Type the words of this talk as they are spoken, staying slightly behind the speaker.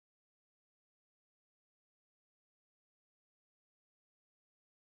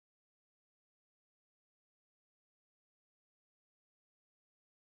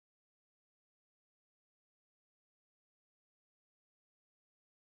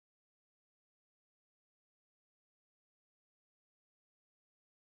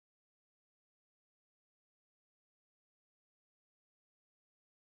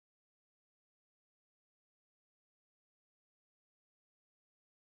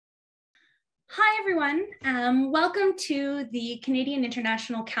Hi, everyone. Welcome to the Canadian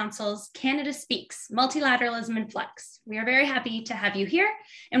International Council's Canada Speaks, Multilateralism and Flux. We are very happy to have you here,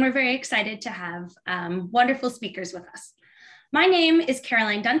 and we're very excited to have wonderful speakers with us. My name is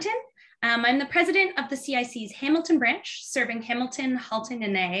Caroline Dunton. I'm the president of the CIC's Hamilton branch, serving Hamilton, Halton,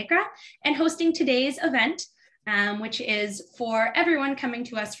 and Niagara, and hosting today's event, which is for everyone coming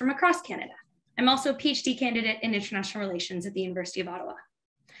to us from across Canada. I'm also a PhD candidate in international relations at the University of Ottawa.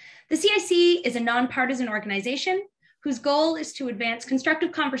 The CIC is a nonpartisan organization whose goal is to advance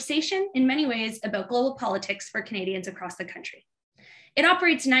constructive conversation in many ways about global politics for Canadians across the country. It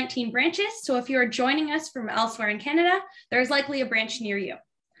operates 19 branches, so if you're joining us from elsewhere in Canada, there is likely a branch near you.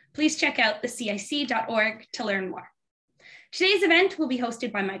 Please check out thecic.org to learn more. Today's event will be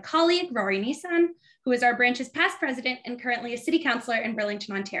hosted by my colleague, Rory Nissan, who is our branch's past president and currently a city councillor in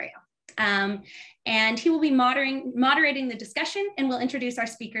Burlington, Ontario. And he will be moderating the discussion and will introduce our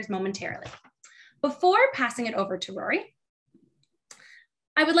speakers momentarily. Before passing it over to Rory,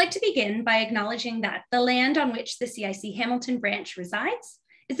 I would like to begin by acknowledging that the land on which the CIC Hamilton branch resides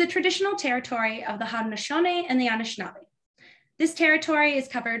is the traditional territory of the Haudenosaunee and the Anishinaabe. This territory is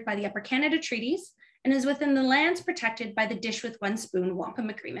covered by the Upper Canada Treaties and is within the lands protected by the Dish with One Spoon Wampum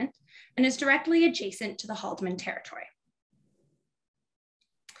Agreement and is directly adjacent to the Haldimand territory.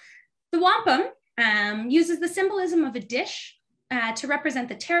 The wampum uses the symbolism of a dish to represent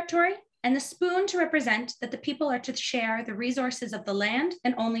the territory and the spoon to represent that the people are to share the resources of the land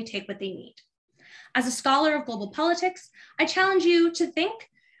and only take what they need. As a scholar of global politics, I challenge you to think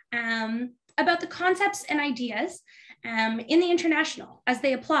about the concepts and ideas in the international as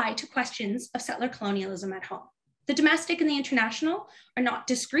they apply to questions of settler colonialism at home. The domestic and the international are not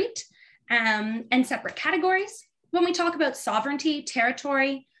discrete and separate categories. When we talk about sovereignty,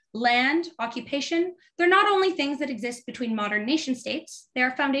 territory, land, occupation, they're not only things that exist between modern nation states, they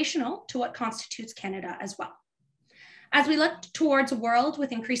are foundational to what constitutes Canada as well. As we look towards a world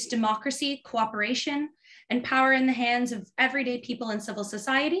with increased democracy, cooperation, and power in the hands of everyday people in civil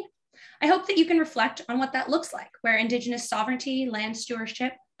society, I hope that you can reflect on what that looks like, where Indigenous sovereignty, land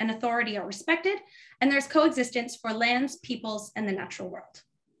stewardship, and authority are respected, and there's coexistence for lands, peoples, and the natural world.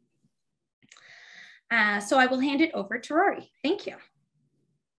 So I will hand it over to Rory. Thank you.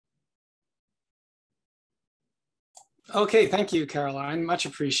 Okay, thank you, Caroline. Much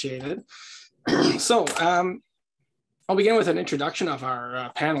appreciated. So I'll begin with an introduction of our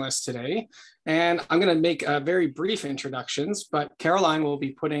panelists today. And I'm going to make very brief introductions, but Caroline will be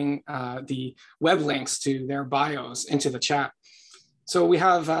putting the web links to their bios into the chat. So we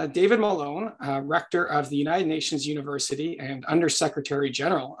have David Malone, Rector of the United Nations University and Undersecretary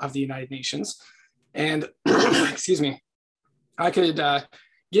General of the United Nations. And excuse me, I could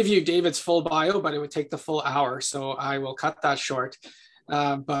give you David's full bio, but it would take the full hour. So I will cut that short,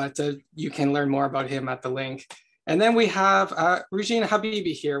 but you can learn more about him at the link. And then we have Rougeen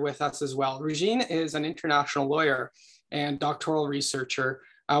Habibi here with us as well. Rougeen is an international lawyer and doctoral researcher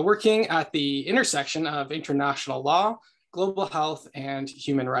working at the intersection of international law, global health, and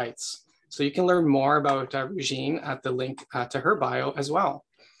human rights. So you can learn more about Rougeen at the link to her bio as well.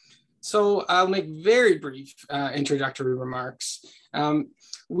 So I'll make very brief introductory remarks.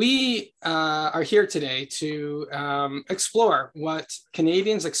 We are here today to explore what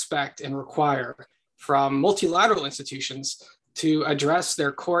Canadians expect and require from multilateral institutions to address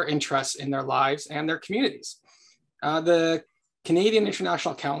their core interests in their lives and their communities. The Canadian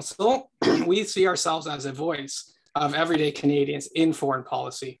International Council, we see ourselves as a voice of everyday Canadians in foreign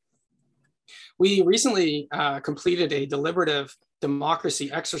policy. We recently completed a deliberative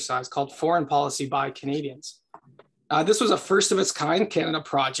democracy exercise called Foreign Policy by Canadians. This was a first of its kind Canada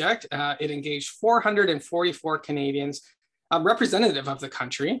project. It engaged 444 Canadians, representative of the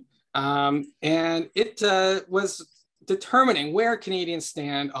country, and it was determining where Canadians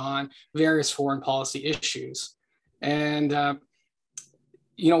stand on various foreign policy issues. And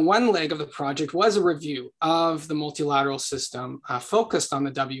one leg of the project was a review of the multilateral system focused on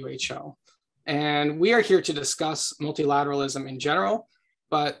the WHO. And we are here to discuss multilateralism in general,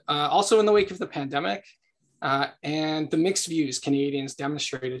 but also in the wake of the pandemic, and the mixed views Canadians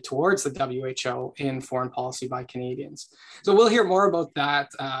demonstrated towards the WHO in Foreign Policy by Canadians. So we'll hear more about that,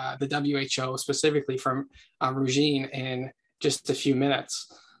 the WHO specifically from Rougeen in just a few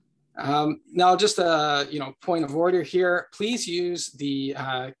minutes. Now, just a point of order here, please use the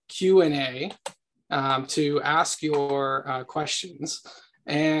Q&A to ask your questions.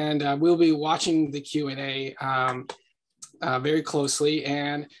 And we'll be watching the Q&A very closely.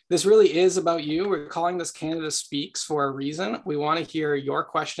 And this really is about you. We're calling this Canada Speaks for a reason. We want to hear your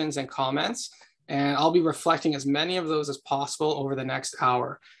questions and comments. And I'll be reflecting as many of those as possible over the next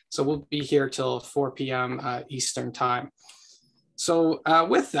hour. So we'll be here till 4 p.m. Eastern time. So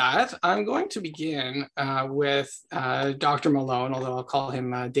with that, I'm going to begin with Dr. Malone, although I'll call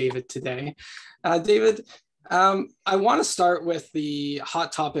him David today. David, I want to start with the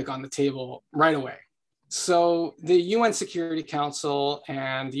hot topic on the table right away. So the UN Security Council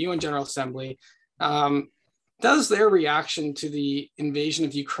and the UN General Assembly, does their reaction to the invasion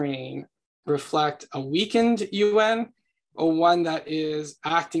of Ukraine reflect a weakened UN or one that is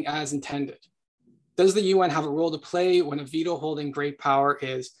acting as intended? Does the UN have a role to play when a veto-holding great power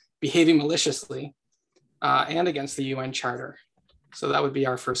is behaving maliciously and against the UN Charter? So that would be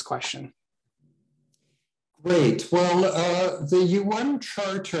our first question. Great. Well, the UN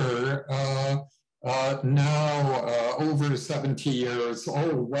Charter, now over 70 years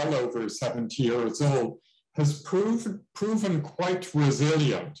old, well over 70 years old, has proven quite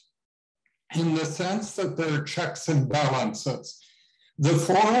resilient in the sense that there are checks and balances. The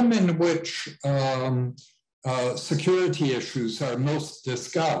forum in which security issues are most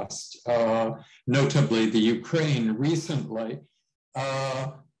discussed, notably the Ukraine recently,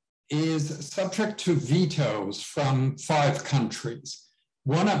 is subject to vetoes from 5 countries.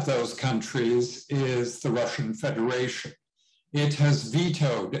 One of those countries is the Russian Federation. It has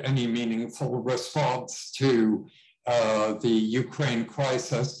vetoed any meaningful response to the Ukraine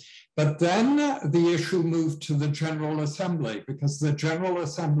crisis. But then the issue moved to the General Assembly, because the General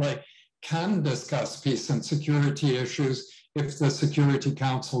Assembly can discuss peace and security issues if the Security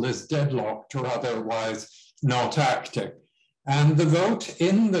Council is deadlocked or otherwise not acting. And the vote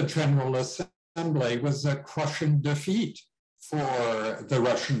in the General Assembly was a crushing defeat for the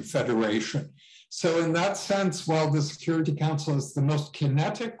Russian Federation. So in that sense, while the Security Council is the most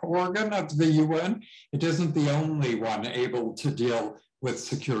kinetic organ of the UN, it isn't the only one able to deal with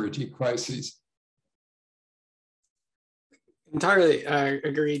security crises. Entirely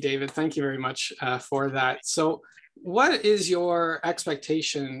agree, David. Thank you very much for that. So what is your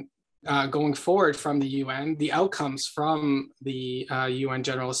expectation going forward from the UN, the outcomes from the UN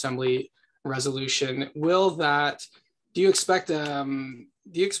General Assembly resolution? Do you expect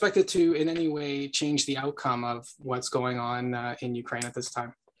it to in any way change the outcome of what's going on in Ukraine at this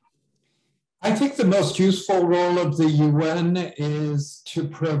time? I think the most useful role of the UN is to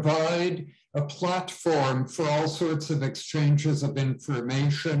provide a platform for all sorts of exchanges of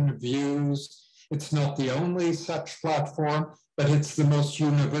information, views. It's not the only such platform, but it's the most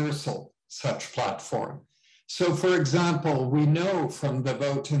universal such platform. So, for example, we know from the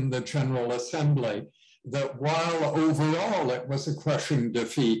vote in the General Assembly that while overall it was a crushing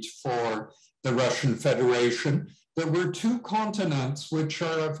defeat for the Russian Federation, there were 2 continents which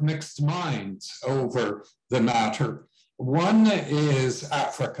are of mixed minds over the matter. One is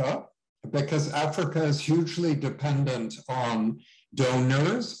Africa, because Africa is hugely dependent on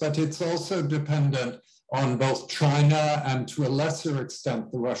donors, but it's also dependent on both China and to a lesser extent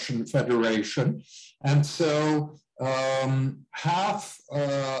the Russian Federation. And so half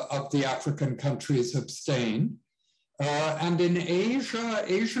of the African countries abstain. And in Asia,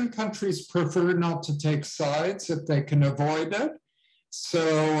 Asian countries prefer not to take sides if they can avoid it.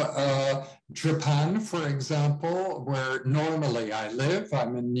 So Japan, for example, where normally I live,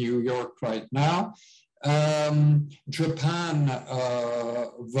 I'm in New York right now, Japan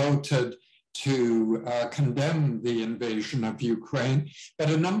voted to condemn the invasion of Ukraine, but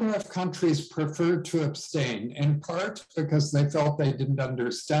a number of countries preferred to abstain, in part because they felt they didn't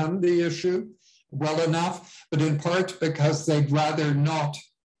understand the issue well enough, but in part because they'd rather not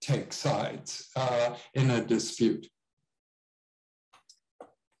take sides in a dispute.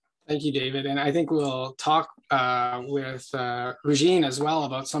 Thank you, David. And I think we'll talk with Regine as well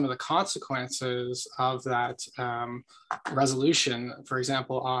about some of the consequences of that resolution, for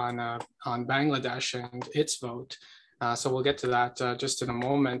example, on Bangladesh and its vote. So we'll get to that just in a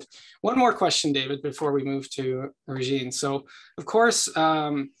moment. One more question, David, before we move to Regine. So, of course,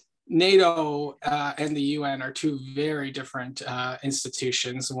 NATO and the UN are 2 very different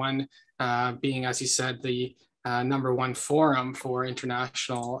institutions, one being, as you said, the #1 forum for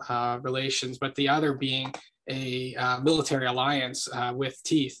international relations, but the other being a military alliance with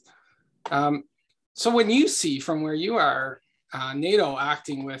teeth. So when you see from where you are NATO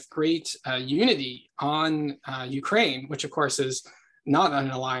acting with great unity on Ukraine, which of course is not an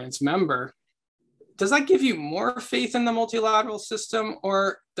alliance member, does that give you more faith in the multilateral system,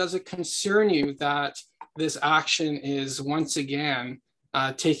 or does it concern you that this action is once again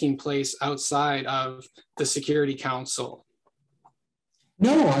taking place outside of the Security Council?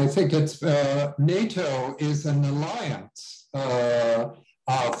 No, I think it's NATO is an alliance.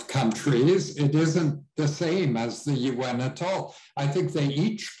 of countries. It isn't the same as the UN at all. I think they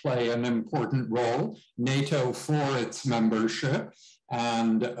each play an important role, NATO for its membership,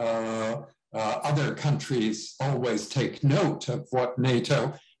 and other countries always take note of what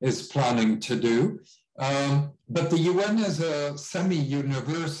NATO is planning to do. But the UN is a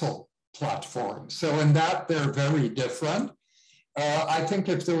semi-universal platform. So in that, they're very different. I think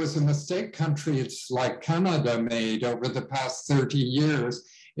if there was a mistake countries like Canada made over the past 30 years,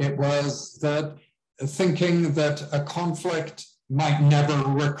 it was that thinking that a conflict might never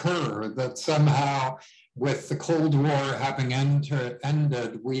recur, that somehow with the Cold War having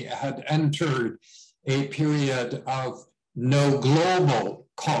ended, we had entered a period of no global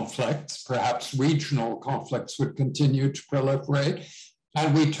conflicts, perhaps regional conflicts would continue to proliferate,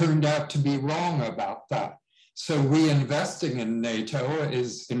 and we turned out to be wrong about that. So reinvesting in NATO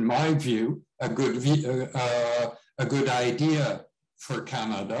is, in my view, a good idea for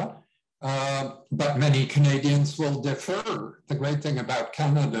Canada. But many Canadians will defer. The great thing about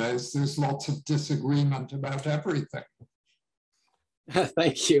Canada is there's lots of disagreement about everything.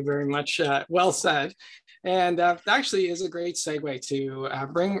 Thank you very much. Well said. And actually is a great segue to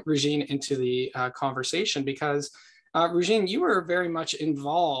bring Regine into the conversation, because Regine, you were very much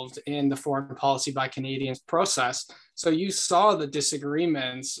involved in the foreign policy by Canadians process. So you saw the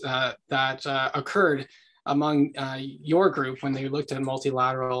disagreements that occurred among your group when they looked at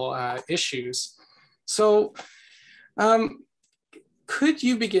multilateral issues. So could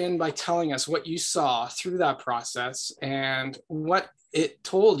you begin by telling us what you saw through that process and what it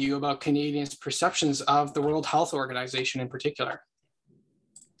told you about Canadians' perceptions of the World Health Organization in particular?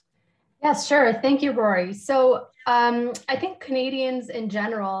 Yes, sure. Thank you, Rory. So I think Canadians in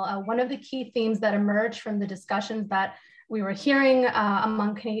general, one of the key themes that emerged from the discussions that we were hearing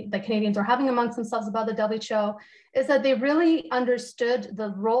among the Canadians were having amongst themselves about the WHO is that they really understood the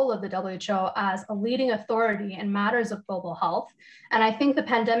role of the WHO as a leading authority in matters of global health. And I think the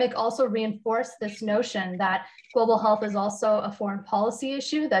pandemic also reinforced this notion that global health is also a foreign policy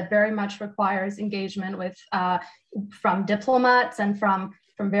issue that very much requires engagement with from diplomats and from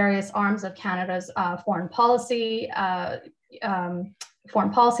various arms of Canada's foreign policy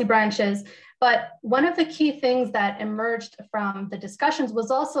branches. But one of the key things that emerged from the discussions was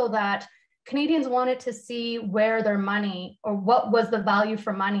also that Canadians wanted to see where their money, or what was the value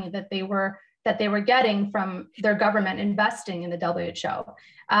for money that they were getting from their government investing in the WHO.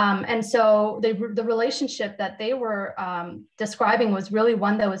 And so the relationship that they were describing was really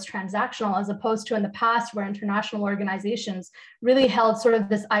one that was transactional, as opposed to in the past where international organizations really held sort of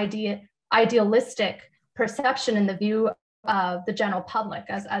this idealistic perception in the view of the general public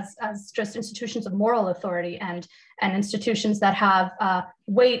as just institutions of moral authority and institutions that have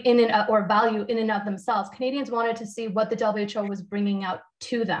weight in and or value in and of themselves. Canadians wanted to see what the WHO was bringing out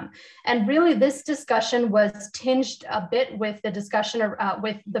to them. And really this discussion was tinged a bit with the discussion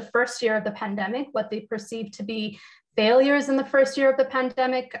with the first year of the pandemic, what they perceived to be failures in the first year of the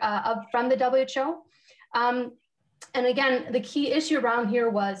pandemic from the WHO. And again, the key issue around here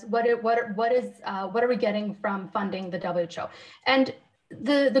was what are we getting from funding the WHO? And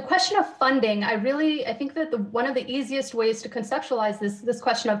the question of funding, I think that one of the easiest ways to conceptualize this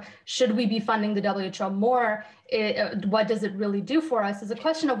question of should we be funding the WHO more, what does it really do for us, is a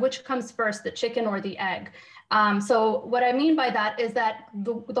question of which comes first, the chicken or the egg. So what I mean by that is that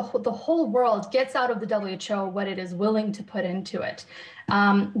the whole world gets out of the WHO what it is willing to put into it.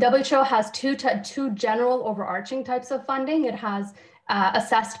 WHO has two general overarching types of funding. It has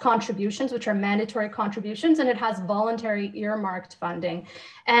assessed contributions, which are mandatory contributions, and it has voluntary earmarked funding.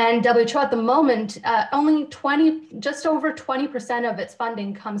 And WHO at the moment, just over 20% of its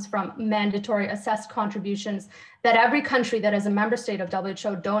funding comes from mandatory assessed contributions that every country that is a member state of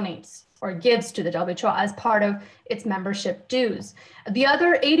WHO donates or gives to the WHO as part of its membership dues. The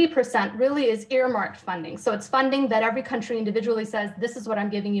other 80% really is earmarked funding. So it's funding that every country individually says, this is what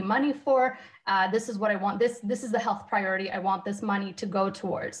I'm giving you money for, this is what I want, this is the health priority I want this money to go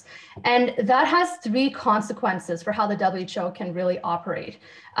towards. And that has three consequences for how the WHO can really operate,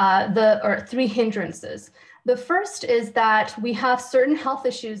 or three hindrances. The first is that we have certain health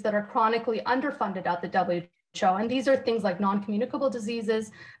issues that are chronically underfunded at the WHO. And these are things like non-communicable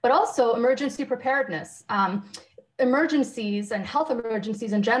diseases, but also emergency preparedness. Emergencies and health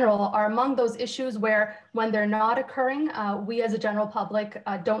emergencies in general are among those issues where, when they're not occurring, we as a general public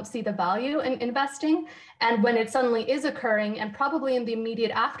don't see the value in investing. And when it suddenly is occurring, and probably in the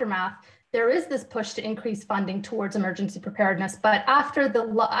immediate aftermath, there is this push to increase funding towards emergency preparedness. But after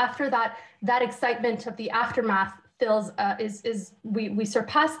that excitement of the aftermath we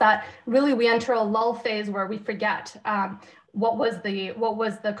surpass that, really we enter a lull phase where we forget what was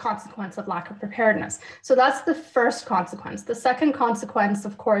the consequence of lack of preparedness. So that's the first consequence. The second consequence,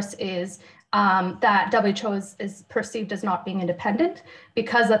 of course, is that WHO is perceived as not being independent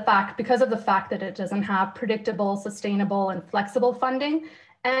because of the fact that it doesn't have predictable, sustainable, and flexible funding.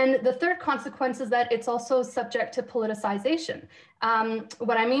 And the third consequence is that it's also subject to politicization.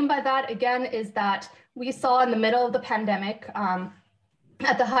 What I mean by that, again, is that we saw in the middle of the pandemic,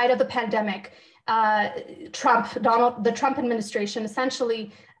 at the height of the pandemic, the Trump administration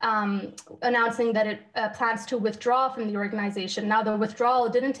essentially announcing that it plans to withdraw from the organization. Now, the withdrawal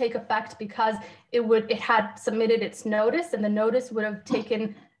didn't take effect because it had submitted its notice, and the notice would have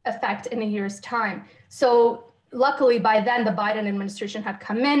taken effect in a year's time. So luckily, by then, the Biden administration had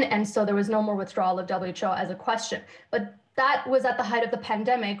come in, and so there was no more withdrawal of WHO as a question. But that was at the height of the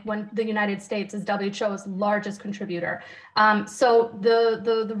pandemic when the United States is WHO's largest contributor. So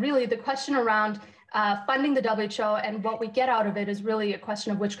the question around funding the WHO and what we get out of it is really a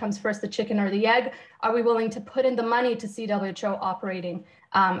question of which comes first, the chicken or the egg. Are we willing to put in the money to see WHO operating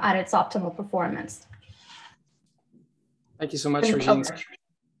at its optimal performance? Thank you so much, Regine.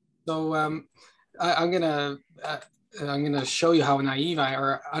 So I'm gonna show you how naive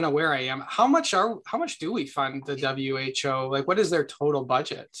or unaware I am. How much do we fund the WHO? Like, what is their total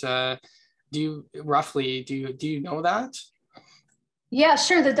budget? Do you know that? Yeah,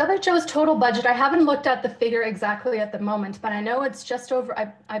 sure. The WHO's total budget, I haven't looked at the figure exactly at the moment, but I know it's just over,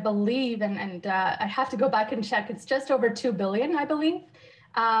 I believe, and I have to go back and check, it's just over 2 billion, I believe.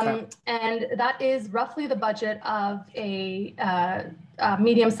 Okay. And that is roughly the budget of a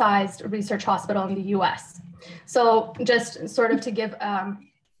medium-sized research hospital in the US. So just sort of to give a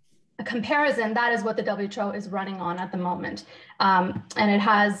comparison, that is what the WHO is running on at the moment. And it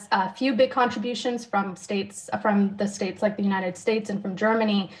has a few big contributions from the states like the United States and from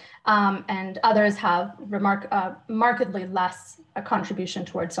Germany, and others have markedly less a contribution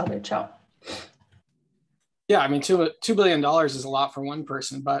towards WHO. Yeah, I mean, $2 billion is a lot for one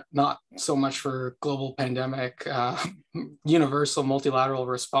person, but not so much for global pandemic, universal multilateral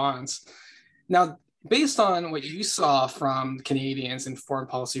response. Now, based on what you saw from Canadians and foreign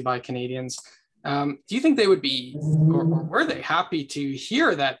policy by Canadians, do you think they would be, or were they happy to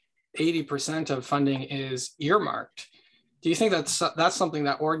hear that 80% of funding is earmarked? Do you think that's something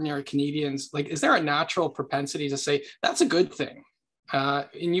that ordinary Canadians, like, is there a natural propensity to say that's a good thing?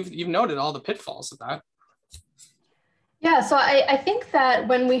 And you've noted all the pitfalls of that. Yeah, so I think that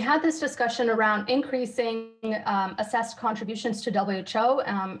when we had this discussion around increasing assessed contributions to WHO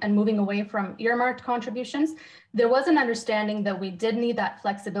and moving away from earmarked contributions, there was an understanding that we did need that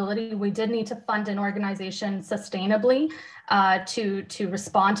flexibility. We did need to fund an organization sustainably to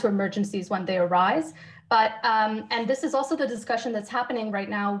respond to emergencies when they arise. But, and this is also the discussion that's happening right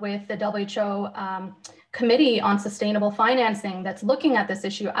now with the WHO Committee on Sustainable Financing that's looking at this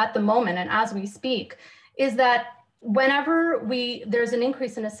issue at the moment and as we speak, is that whenever there's an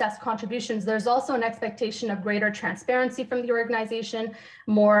increase in assessed contributions, there's also an expectation of greater transparency from the organization,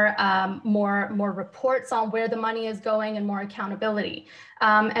 more reports on where the money is going, and more accountability.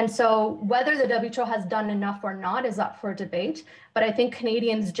 And so whether the WHO has done enough or not is up for debate. But I think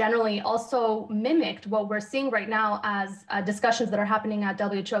Canadians generally also mimicked what we're seeing right now as discussions that are happening at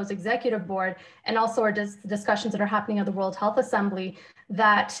WHO's executive board, and also our discussions that are happening at the World Health Assembly,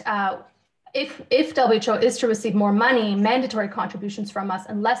 that if WHO is to receive more money, mandatory contributions from us,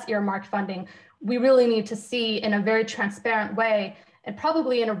 and less earmarked funding, we really need to see in a very transparent way, and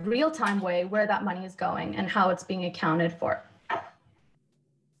probably in a real-time way, where that money is going and how it's being accounted for.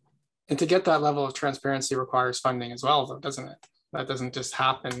 And to get that level of transparency requires funding as well, though, doesn't it? That doesn't just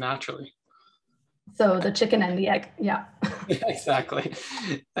happen naturally. So the chicken and the egg, yeah. Exactly.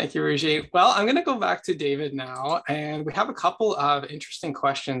 Thank you, Regine. Well, I'm going to go back to David now, and we have a couple of interesting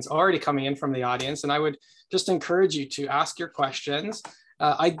questions already coming in from the audience, and I would just encourage you to ask your questions,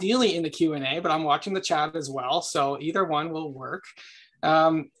 ideally in the Q&A, but I'm watching the chat as well, so either one will work.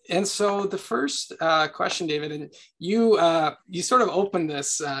 And so the first question, David, and you sort of opened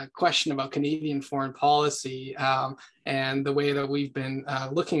this question about Canadian foreign policy and the way that we've been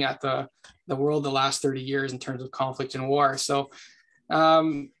looking at the world the last 30 years in terms of conflict and war. So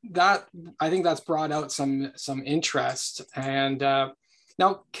that, I think that's brought out some interest. And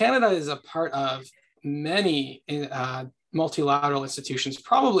now Canada is a part of many multilateral institutions,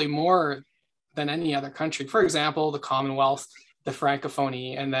 probably more than any other country. For example, the Commonwealth, the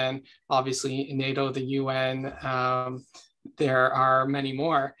Francophonie, and then obviously NATO, the UN, there are many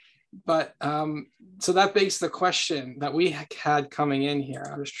more. But so that begs the question that we had coming in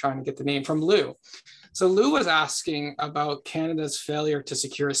here. I'm just trying to get the name from Lou. So Lou was asking about Canada's failure to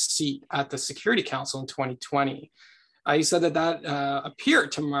secure a seat at the Security Council in 2020. He said that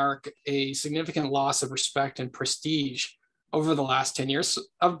appeared to mark a significant loss of respect and prestige over the last 10 years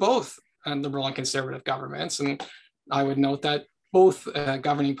of both Liberal and Conservative governments. And I would note that both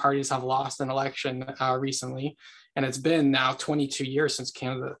governing parties have lost an election recently, and it's been now 22 years since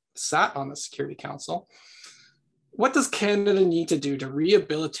Canada sat on the Security Council. What does Canada need to do to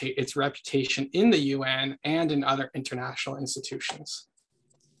rehabilitate its reputation in the UN and in other international institutions?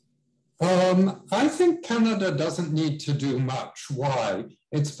 I think Canada doesn't need to do much. Why?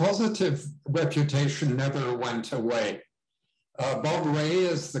 Its positive reputation never went away. Bob Rae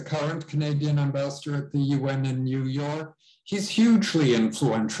is the current Canadian ambassador at the UN in New York. He's hugely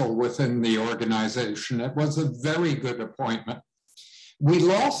influential within the organization. It was a very good appointment. We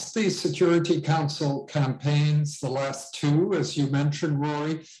lost the Security Council campaigns, the last two, as you mentioned,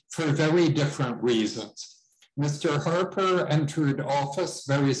 Rory, for very different reasons. Mr. Harper entered office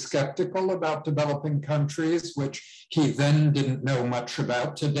very skeptical about developing countries, which he then didn't know much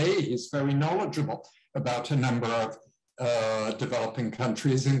about. Today, he's very knowledgeable about a number of developing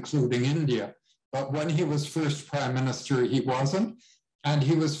countries, including India. But when he was first prime minister, he wasn't. And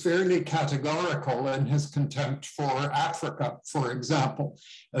he was fairly categorical in his contempt for Africa, for example,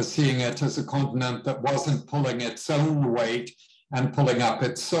 as seeing it as a continent that wasn't pulling its own weight and pulling up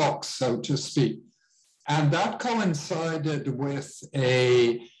its socks, so to speak. And that coincided with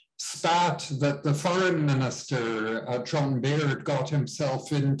a spat that the foreign minister, John Baird, got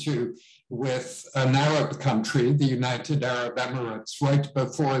himself into with an Arab country, the United Arab Emirates, right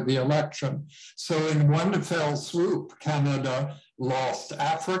before the election. So in one fell swoop, Canada lost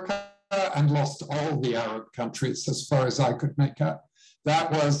Africa and lost all the Arab countries, as far as I could make out.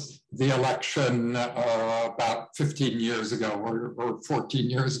 That was the election about 15 years ago or 14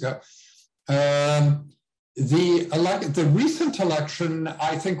 years ago. The recent election,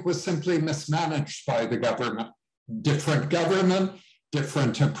 I think, was simply mismanaged by the government. Different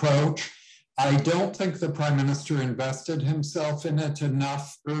approach. I don't think the Prime Minister invested himself in it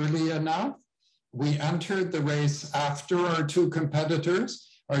enough early enough. We entered the race after our two competitors.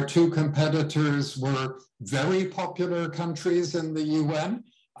 Our two competitors were very popular countries in the UN,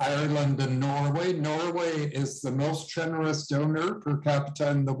 Ireland and Norway. Norway is the most generous donor per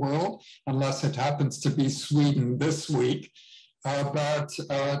capita in the world, unless it happens to be Sweden this week. But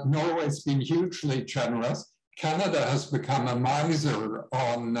Norway's been hugely generous. Canada has become a miser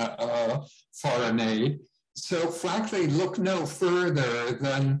on foreign aid. So frankly, look no further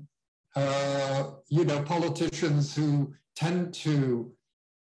than politicians who tend to,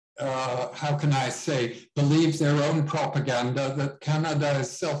 how can I say, believe their own propaganda that Canada is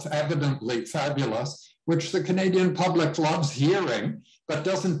self-evidently fabulous, which the Canadian public loves hearing, but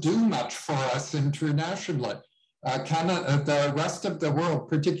doesn't do much for us internationally. Canada, the rest of the world,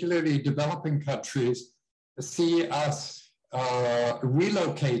 particularly developing countries, see us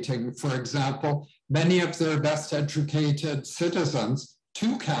relocating, for example, many of their best educated citizens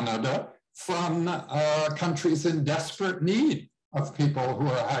to Canada from countries in desperate need of people who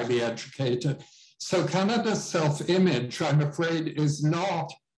are highly educated. So Canada's self-image, I'm afraid, is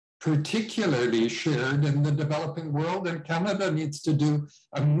not particularly shared in the developing world, and Canada needs to do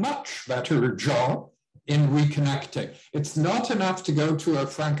a much better job in reconnecting. It's not enough to go to a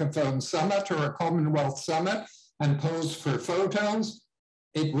Francophone summit or a Commonwealth summit and pose for photos.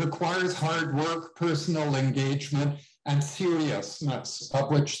 It requires hard work, personal engagement, and seriousness, of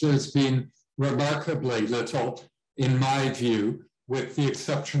which there's been remarkably little, in my view, with the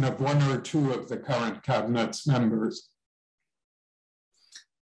exception of one or two of the current cabinet's members.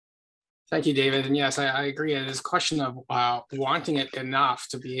 Thank you, David. And yes, I agree. It is a question of wanting it enough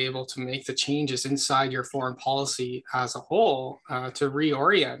to be able to make the changes inside your foreign policy as a whole to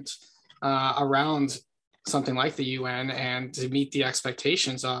reorient around something like the UN and to meet the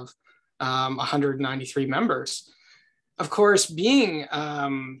expectations of 193 members. Of course, being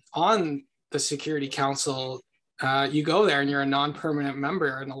on the Security Council, you go there and you're a non-permanent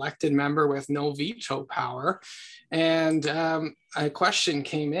member, an elected member with no veto power. And a question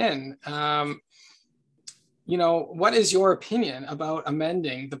came in, what is your opinion about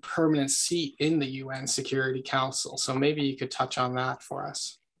amending the permanent seat in the UN Security Council? So maybe you could touch on that for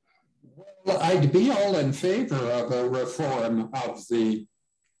us. Well, I'd be all in favor of a reform of the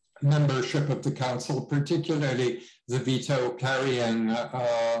membership of the Council, particularly the veto carrying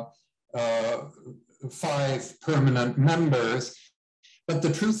 5 permanent members. But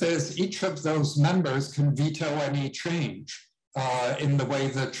the truth is, each of those members can veto any change in the way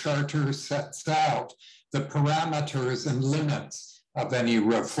the Charter sets out the parameters and limits of any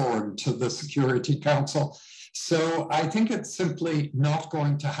reform to the Security Council. So I think it's simply not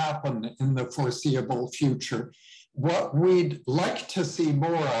going to happen in the foreseeable future. What we'd like to see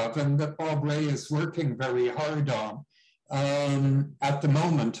more of, and that Bob Ray is working very hard on at the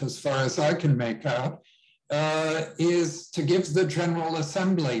moment, as far as I can make out, is to give the General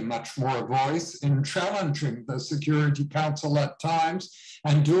Assembly much more voice in challenging the Security Council at times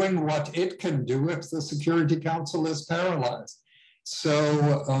and doing what it can do if the Security Council is paralyzed.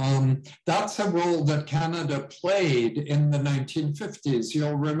 So that's a role that Canada played in the 1950s.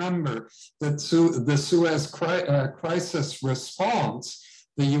 You'll remember that the Suez crisis response,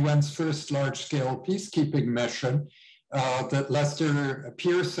 the UN's first large-scale peacekeeping mission, that Lester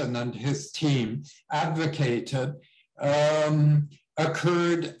Pearson and his team advocated,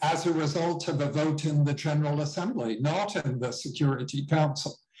 occurred as a result of a vote in the General Assembly, not in the Security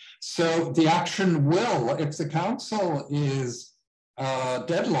Council. So the action will, if the Council is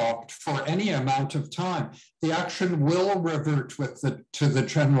deadlocked for any amount of time, the action will revert to the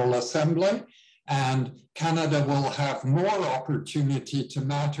General Assembly, and Canada will have more opportunity to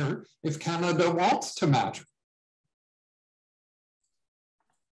matter if Canada wants to matter.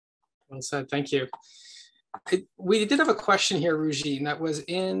 Well said, thank you. We did have a question here, Rugine, that was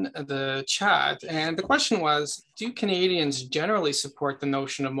in the chat. And the question was, do Canadians generally support the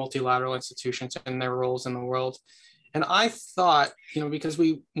notion of multilateral institutions and their roles in the world? And I thought, because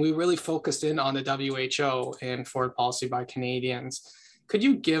we really focused in on the WHO and foreign policy by Canadians, could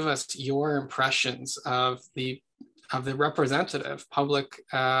you give us your impressions of the representative public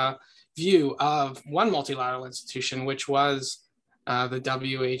view of one multilateral institution, which was the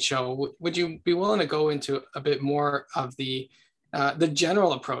WHO? Would you be willing to go into a bit more of the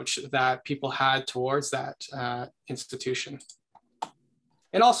general approach that people had towards that institution?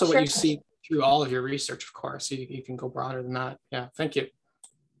 And also what you see through all of your research, of course. You can go broader than that. Yeah, thank you.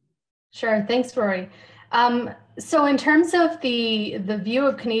 Sure, thanks, Rory. So in terms of the view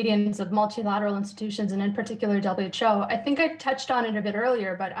of Canadians of multilateral institutions, and in particular WHO, I think I touched on it a bit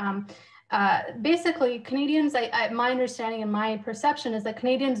earlier, but basically Canadians, my understanding and my perception is that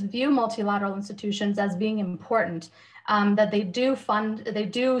Canadians view multilateral institutions as being important, that they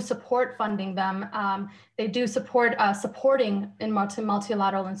do support funding them, they do support supporting in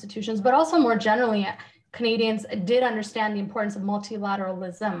multilateral institutions, but also more generally, Canadians did understand the importance of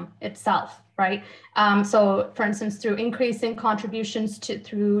multilateralism itself, right? So for instance, through increasing contributions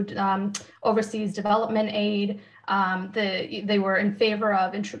through overseas development aid, they were in favor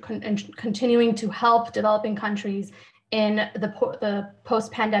of continuing to help developing countries in the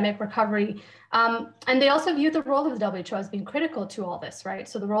post-pandemic recovery. And they also viewed the role of the WHO as being critical to all this, right?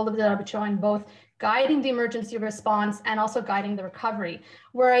 So the role of the WHO in both guiding the emergency response and also guiding the recovery.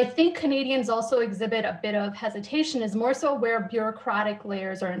 Where I think Canadians also exhibit a bit of hesitation is more so where bureaucratic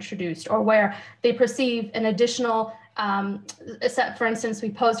layers are introduced, or where they perceive an additional, for instance, we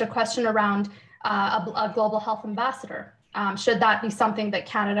posed a question around a global health ambassador. Should that be something that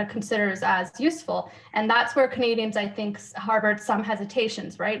Canada considers as useful? And that's where Canadians, I think, harbored some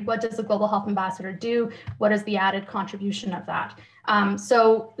hesitations, right? What does a global health ambassador do? What is the added contribution of that?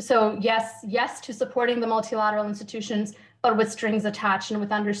 So yes to supporting the multilateral institutions, but with strings attached and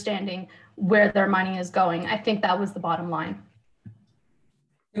with understanding where their money is going. I think that was the bottom line.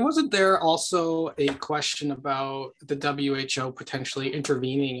 And wasn't there also a question about the WHO potentially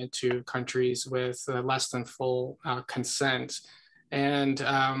intervening into countries with less than full consent? And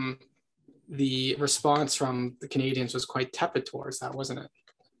the response from the Canadians was quite tepid towards that, wasn't it?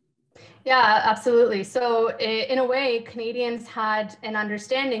 Yeah, absolutely. So in a way, Canadians had an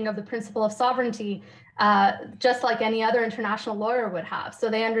understanding of the principle of sovereignty, just like any other international lawyer would have. So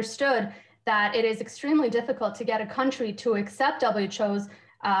they understood that it is extremely difficult to get a country to accept WHO's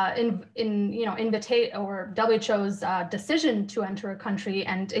WHO's decision to enter a country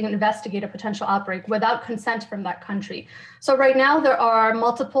and investigate a potential outbreak without consent from that country. So right now there are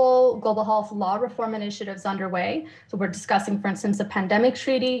multiple global health law reform initiatives underway. So we're discussing, for instance, a pandemic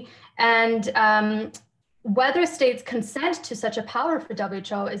treaty, and whether states consent to such a power for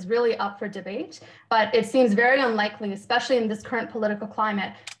WHO is really up for debate, but it seems very unlikely, especially in this current political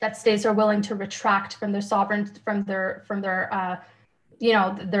climate, that states are willing to retract from their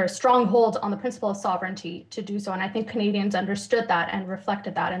their stronghold on the principle of sovereignty to do so. And I think Canadians understood that and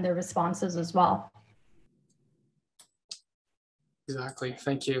reflected that in their responses as well. Exactly,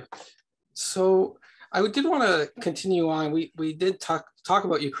 thank you. So I did want to continue on. We did talk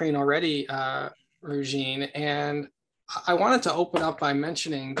about Ukraine already, Rugine, and I wanted to open up by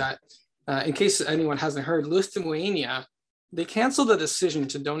mentioning that in case anyone hasn't heard, Lithuania, they canceled the decision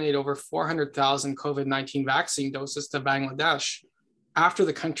to donate over 400,000 COVID-19 vaccine doses to Bangladesh after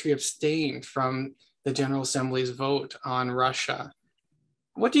the country abstained from the General Assembly's vote on Russia.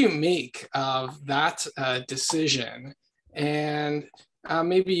 what do you make of that decision? And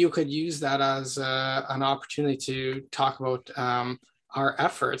maybe you could use that as an opportunity to talk about our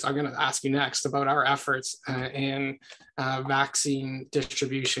efforts. I'm going to ask you next about our efforts in vaccine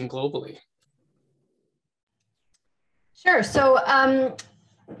distribution globally. Sure. So I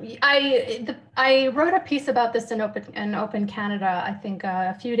wrote a piece about this in Open Canada, I think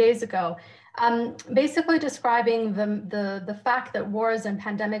a few days ago, basically describing the fact that wars and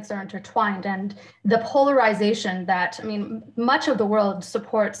pandemics are intertwined, and the polarization that, I mean, much of the world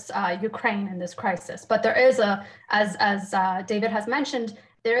supports Ukraine in this crisis, but there is as David has mentioned,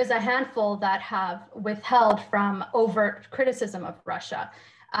 there is a handful that have withheld from overt criticism of Russia.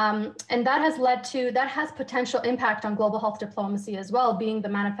 And that has potential impact on global health diplomacy as well, being the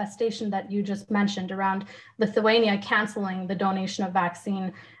manifestation that you just mentioned around Lithuania canceling the donation of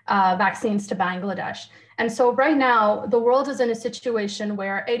vaccines to Bangladesh. And so right now, the world is in a situation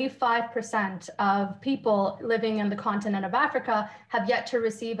where 85% of people living in the continent of Africa have yet to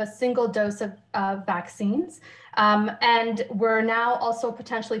receive a single dose of vaccines. And we're now also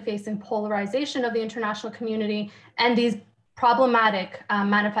potentially facing polarization of the international community and these problematic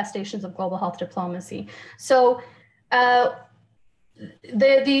manifestations of global health diplomacy. So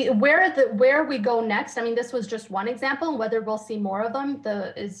where we go next, I mean, this was just one example. Whether we'll see more of them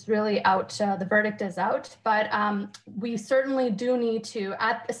is really out, the verdict is out. But we certainly do need to,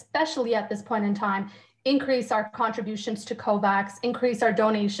 especially at this point in time, increase our contributions to COVAX, increase our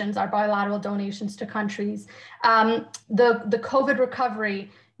donations, our bilateral donations to countries. The COVID recovery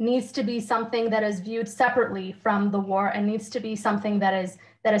needs to be something that is viewed separately from the war, and needs to be something that is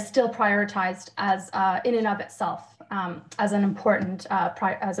still prioritized as in and of itself as an important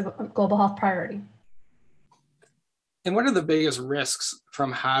as a global health priority. And what are the biggest risks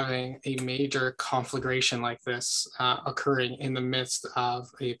from having a major conflagration like this occurring in the midst of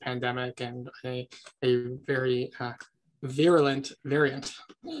a pandemic and a very virulent variant?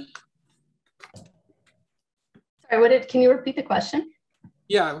 Sorry, can you repeat the question?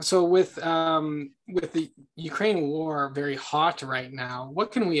 Yeah, so with the Ukraine war very hot right now,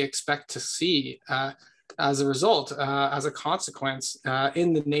 what can we expect to see as a result, as a consequence,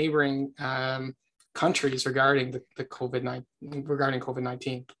 in the neighboring countries regarding the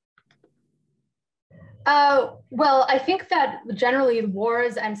COVID-19? Well, I think that generally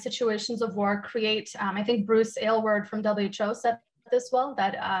wars and situations of war create. I think Bruce Aylward from WHO said this well,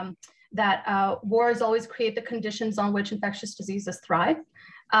 that wars always create the conditions on which infectious diseases thrive.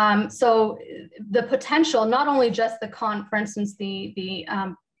 So the potential, not only just for instance, the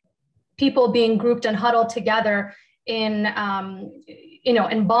people being grouped and huddled together in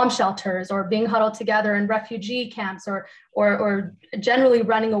bomb shelters, or being huddled together in refugee camps, or generally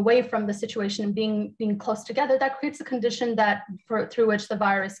running away from the situation and being close together, that creates a condition through which the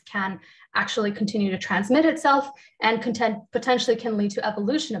virus can actually continue to transmit itself, and potentially can lead to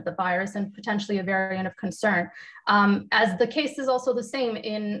evolution of the virus and potentially a variant of concern. As the case is also the same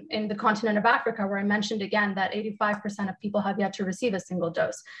in the continent of Africa, where I mentioned again that 85% of people have yet to receive a single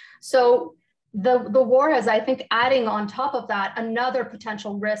dose. So the war is, I think, adding on top of that another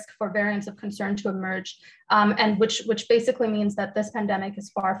potential risk for variants of concern to emerge, and which basically means that this pandemic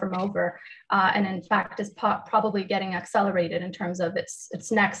is far from over, and in fact is probably getting accelerated in terms of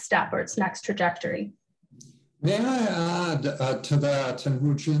its next step or its next trajectory. May I add to that, and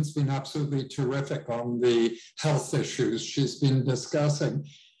Rujine's been absolutely terrific on the health issues she's been discussing,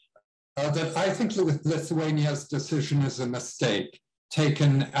 that I think Lithuania's decision is a mistake,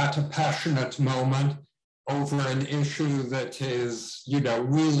 taken at a passionate moment over an issue that is,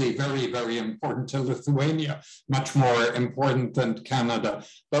 really very, very important to Lithuania, much more important than Canada.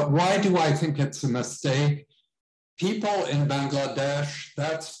 But why do I think it's a mistake? People in Bangladesh,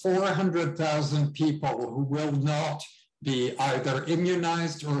 that's 400,000 people who will not be either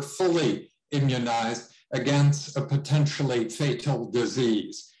immunized or fully immunized against a potentially fatal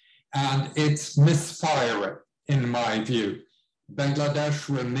disease. And it's misfiring, in my view. Bangladesh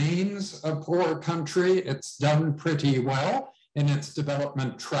remains a poor country. It's done pretty well in its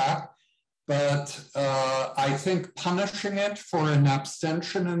development track, but I think punishing it for an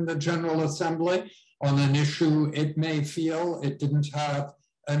abstention in the General Assembly on an issue it may feel it didn't have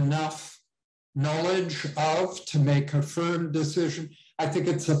enough knowledge of to make a firm decision, I think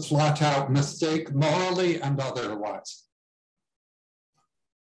it's a flat out mistake, morally and otherwise.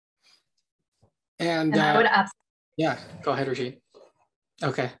 And I would ask. Yeah, go ahead, Rashid.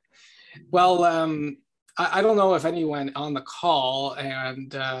 Okay. Well, I don't know if anyone on the call,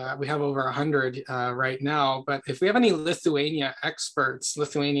 and we have over 100 right now, but if we have any Lithuania experts,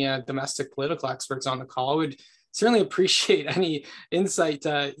 Lithuania domestic political experts on the call, I would certainly appreciate any insight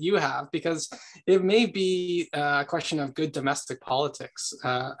you have, because it may be a question of good domestic politics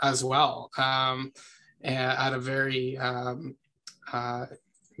as well, at a very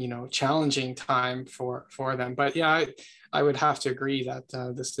challenging time for them. But yeah, I would have to agree that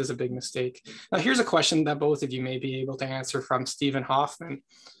this is a big mistake. Now, here's a question that both of you may be able to answer from Stephen Hoffman.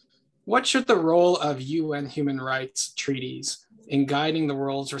 What should the role of UN human rights treaties in guiding the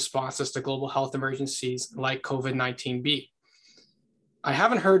world's responses to global health emergencies like COVID-19 be? I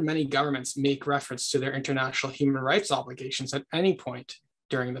haven't heard many governments make reference to their international human rights obligations at any point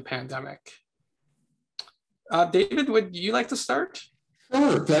during the pandemic. David, would you like to start?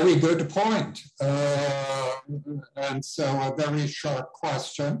 Sure, very good point. And so a very sharp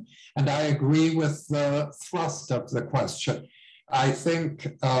question. And I agree with the thrust of the question. I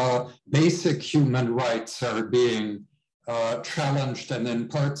think basic human rights are being challenged and in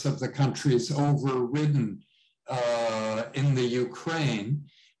parts of the countries overridden in the Ukraine,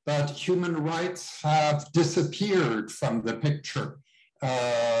 but human rights have disappeared from the picture.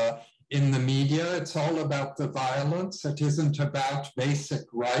 In the media, it's all about the violence. It isn't about basic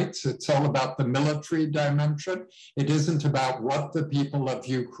rights. It's all about the military dimension. It isn't about what the people of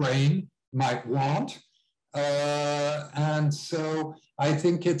Ukraine might want. And so I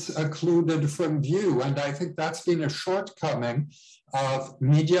think it's occluded from view. And I think that's been a shortcoming of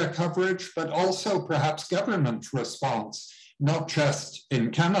media coverage, but also perhaps government response, not just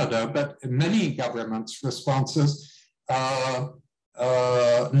in Canada, but many governments' responses,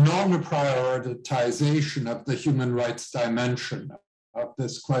 non-prioritization of the human rights dimension of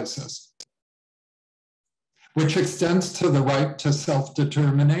this crisis, which extends to the right to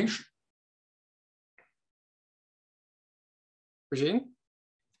self-determination. Regine?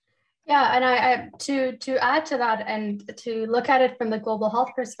 Yeah, and I to add to that and to look at it from the global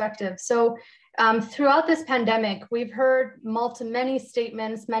health perspective. So throughout this pandemic, we've heard many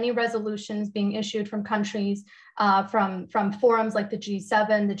statements, many resolutions being issued from countries, from forums like the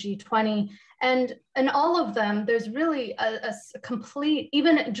G7, the G20, and in all of them, there's really a complete,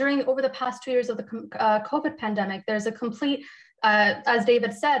 even over the past 2 years of the COVID pandemic, there's a complete, as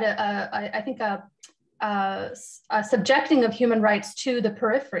David said, I think a subjecting of human rights to the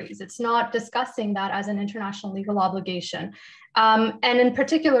peripheries. It's not discussing that as an international legal obligation. And in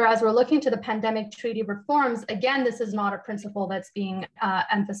particular, as we're looking to the pandemic treaty reforms, again, this is not a principle that's being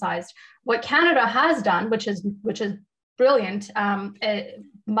emphasized. What Canada has done, which is brilliant,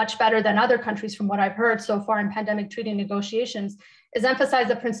 much better than other countries from what I've heard so far in pandemic treaty negotiations, is emphasize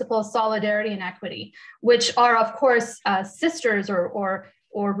the principle of solidarity and equity, which are, of course, sisters or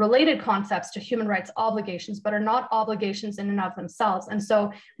related concepts to human rights obligations, but are not obligations in and of themselves. And so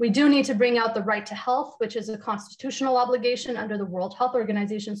we do need to bring out the right to health, which is a constitutional obligation under the World Health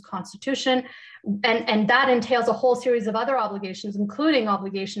Organization's constitution. And that entails a whole series of other obligations, including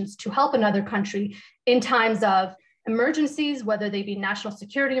obligations to help another country in times of emergencies, whether they be national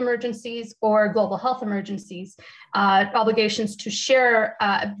security emergencies or global health emergencies, obligations to share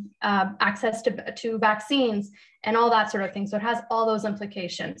access to vaccines, and all that sort of thing. So it has all those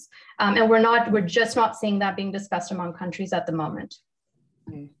implications. And we're just not seeing that being discussed among countries at the moment.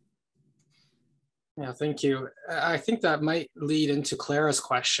 Yeah, thank you. I think that might lead into Clara's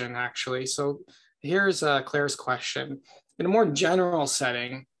question, actually. So here's Clara's question. In a more general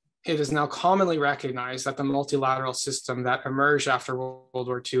setting, it is now commonly recognized that the multilateral system that emerged after World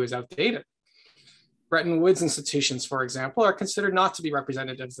War II is outdated. Bretton Woods institutions, for example, are considered not to be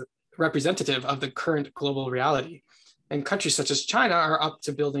representative of the current global reality, and countries such as China are up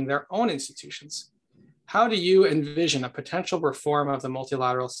to building their own institutions. How do you envision a potential reform of the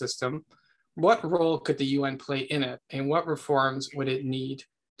multilateral system? What role could the UN play in it, and what reforms would it need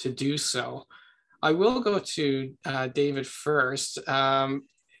to do so? I will go to David first,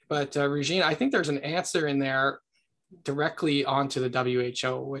 but Regine, I think there's an answer in there directly onto the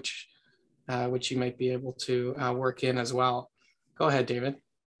WHO, which you might be able to work in as well. Go ahead, David.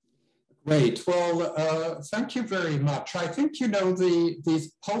 Great. Well, thank you very much. I think, the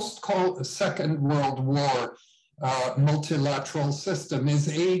post-Second World War multilateral system is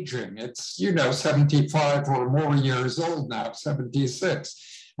aging. It's, 75 or more years old now, 76.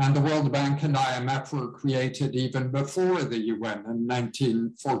 And the World Bank and IMF were created even before the UN in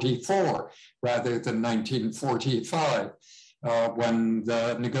 1944, rather than 1945, when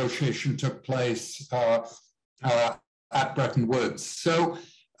the negotiation took place at Bretton Woods. So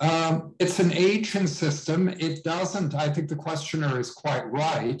it's an aging system. It doesn't, I think the questioner is quite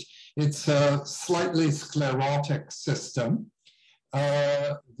right, it's a slightly sclerotic system.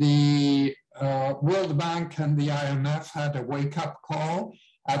 The World Bank and the IMF had a wake-up call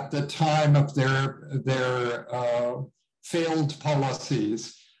at the time of their failed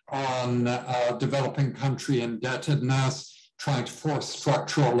policies on developing country indebtedness, trying to force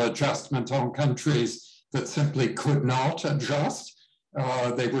structural adjustment on countries that simply could not adjust.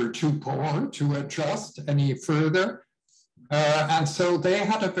 They were too poor to adjust any further. And so they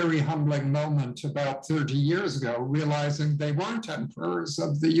had a very humbling moment about 30 years ago, realizing they weren't emperors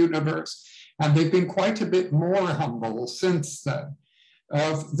of the universe. And they've been quite a bit more humble since then.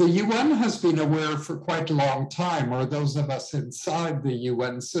 The UN has been aware for quite a long time, or those of us inside the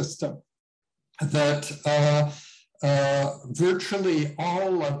UN system, that virtually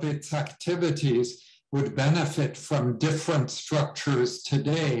all of its activities would benefit from different structures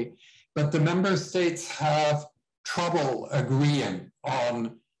today, but the member states have trouble agreeing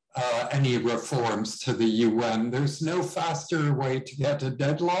on any reforms to the UN. There's no faster way to get a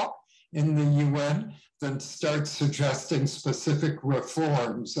deadlock in the UN than start suggesting specific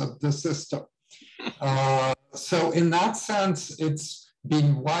reforms of the system. So in that sense, it's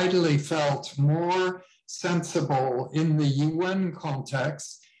been widely felt more sensible in the UN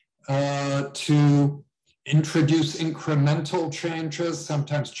context to introduce incremental changes,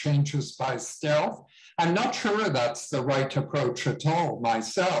 sometimes changes by stealth. I'm not sure that's the right approach at all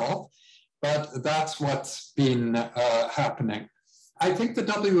myself, but that's what's been happening. I think the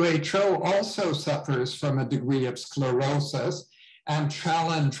WHO also suffers from a degree of sclerosis and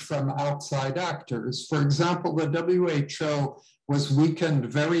challenge from outside actors. For example, the WHO was weakened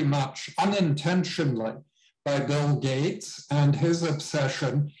very much unintentionally by Bill Gates and his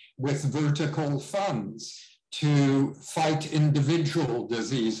obsession with vertical funds to fight individual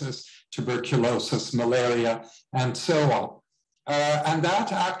diseases, tuberculosis, malaria, and so on. And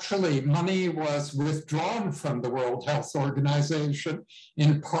that actually, money was withdrawn from the World Health Organization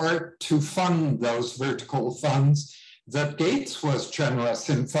in part to fund those vertical funds that Gates was generous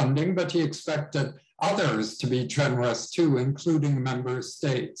in funding, but he expected others to be generous too, including member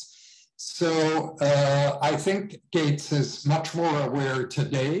states. So I think Gates is much more aware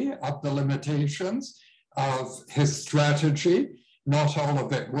today of the limitations of his strategy. Not all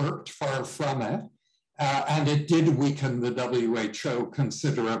of it worked, far from it. And it did weaken the WHO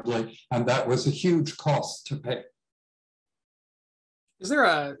considerably, and that was a huge cost to pay. Is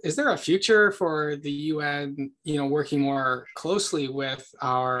there a future for the UN, working more closely with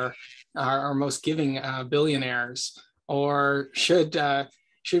our most giving billionaires, or should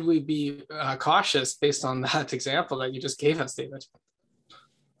we be cautious based on that example that you just gave us, David?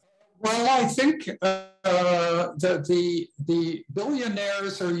 Well, I think that the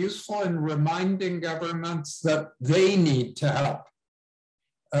billionaires are useful in reminding governments that they need to help.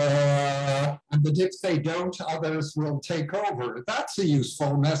 And that if they don't, others will take over. That's a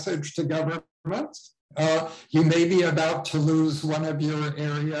useful message to governments. You may be about to lose one of your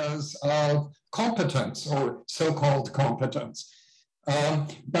areas of competence or so-called competence.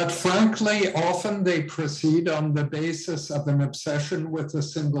 But frankly, often they proceed on the basis of an obsession with a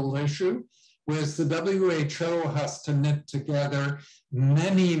single issue, whereas the WHO has to knit together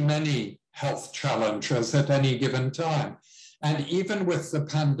many, many health challenges at any given time. And even with the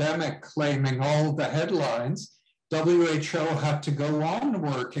pandemic claiming all the headlines, WHO had to go on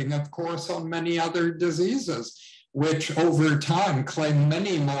working, of course, on many other diseases, which over time claim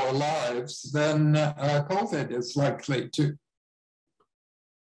many more lives than COVID is likely to.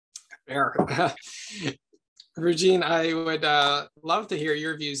 Regine, I would love to hear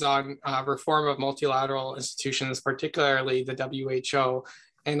your views on reform of multilateral institutions, particularly the WHO.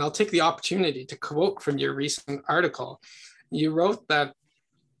 And I'll take the opportunity to quote from your recent article. You wrote that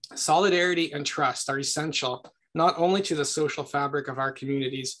solidarity and trust are essential, not only to the social fabric of our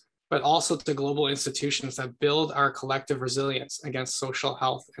communities, but also to global institutions that build our collective resilience against social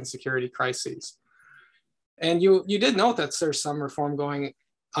health and security crises. And you did note that there's some reform going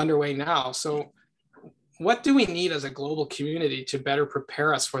underway now. So what do we need as a global community to better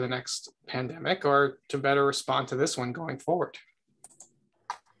prepare us for the next pandemic, or to better respond to this one going forward?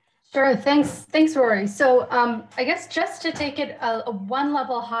 Sure, thanks, Rory. So I guess just to take it one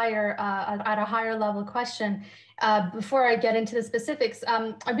level higher, at a higher level question, before I get into the specifics,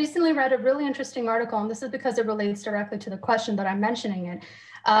 I recently read a really interesting article, and this is because it relates directly to the question that I'm mentioning it,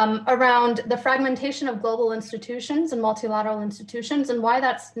 around the fragmentation of global institutions and multilateral institutions, and why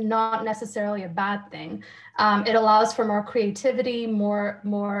that's not necessarily a bad thing. It allows for more creativity,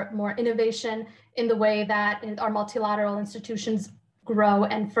 more innovation in the way that our multilateral institutions grow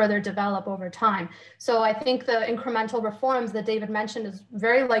and further develop over time. So I think the incremental reforms that David mentioned is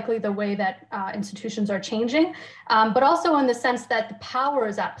very likely the way that institutions are changing, but also in the sense that the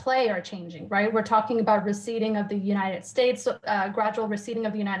powers at play are changing, right? We're talking about receding of the United States, gradual receding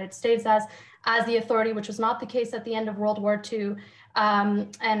of the United States as the authority, which was not the case at the end of World War II.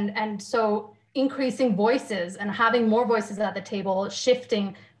 And so increasing voices and having more voices at the table,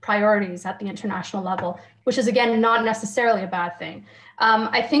 shifting priorities at the international level, which is, again, not necessarily a bad thing.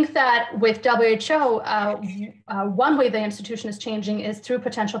 I think that with WHO, one way the institution is changing is through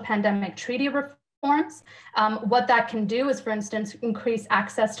potential pandemic treaty reforms. What that can do is, for instance, increase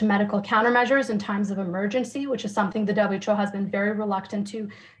access to medical countermeasures in times of emergency, which is something the WHO has been very reluctant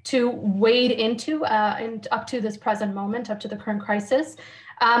to wade into up to this present moment, up to the current crisis.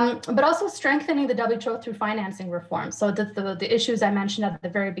 But also strengthening the WHO through financing reform. So the issues I mentioned at the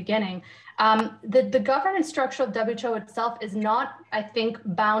very beginning, the governance structure of WHO itself is not, I think,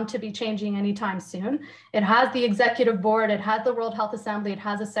 bound to be changing anytime soon. It has the executive board, it has the World Health Assembly, it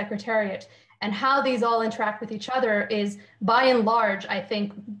has a secretariat. And how these all interact with each other is, by and large, I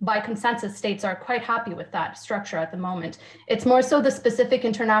think, by consensus, states are quite happy with that structure at the moment. It's more so the specific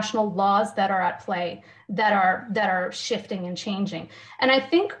international laws that are at play that are shifting and changing. And I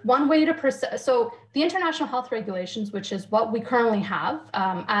think one way to so the international health regulations, which is what we currently have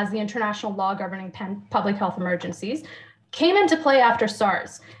as the international law governing public health emergencies, came into play after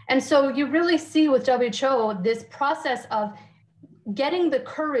SARS. And so you really see with WHO this process of getting the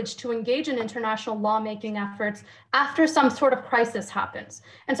courage to engage in international lawmaking efforts after some sort of crisis happens.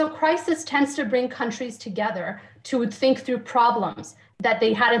 And so crisis tends to bring countries together to think through problems that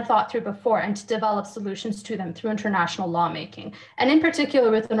they hadn't thought through before and to develop solutions to them through international lawmaking. And in particular,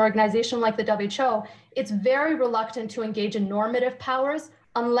 with an organization like the WHO, it's very reluctant to engage in normative powers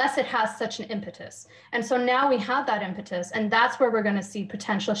unless it has such an impetus. And so now we have that impetus, and that's where we're going to see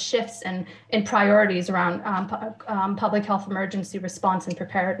potential shifts in priorities around public health emergency response and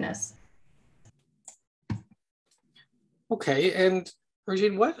preparedness. Okay, and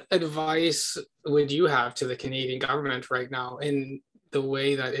Regine, what advice would you have to the Canadian government right now in the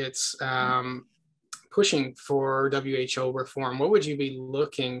way that it's pushing for WHO reform? What would you be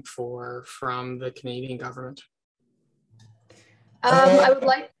looking for from the Canadian government? I would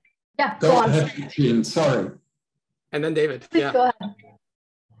like, yeah, go on. Ahead, sorry. And then David. Please go ahead.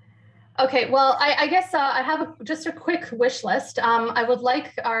 Okay, well, I guess I have just a quick wish list. I would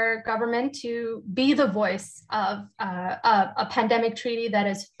like our government to be the voice of a pandemic treaty that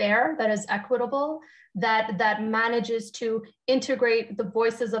is fair, that is equitable, that manages to integrate the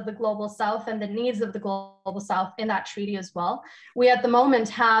voices of the Global South and the needs of the Global South in that treaty as well. We at the moment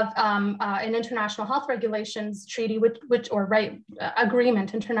have an international health regulations treaty,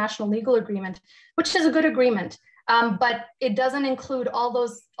 agreement, international legal agreement, which is a good agreement. But it doesn't include all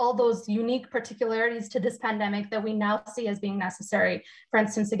those unique particularities to this pandemic that we now see as being necessary. For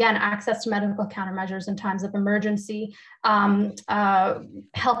instance, again, access to medical countermeasures in times of emergency,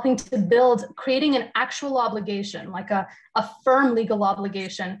 helping to build, creating an actual obligation, like a firm legal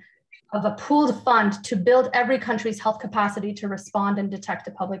obligation of a pooled fund to build every country's health capacity to respond and detect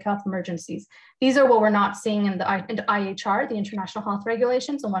to public health emergencies. These are what we're not seeing in the IHR, the International Health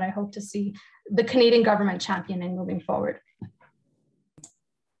Regulations, and what I hope to see the Canadian government championing moving forward.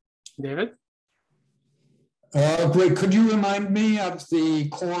 David? Great. Could you remind me of the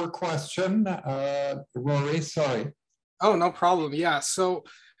core question, Rory? Sorry. Oh, no problem. Yeah. So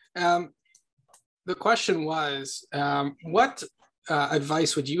the question was, what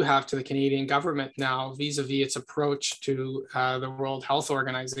advice would you have to the Canadian government now vis-a-vis its approach to the World Health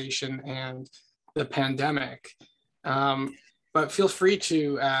Organization and the pandemic? But feel free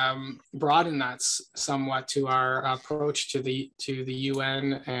to broaden that somewhat to our approach to the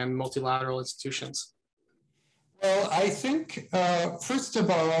UN and multilateral institutions. Well, I think, first of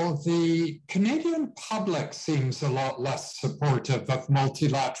all, the Canadian public seems a lot less supportive of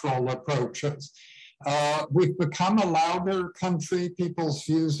multilateral approaches. We've become a louder country. People's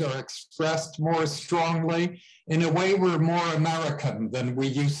views are expressed more strongly. In a way, we're more American than we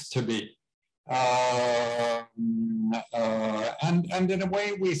used to be. And in a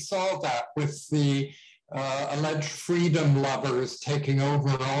way, we saw that with the alleged freedom lovers taking over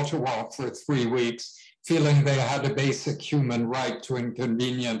Ottawa for 3 weeks, feeling they had a basic human right to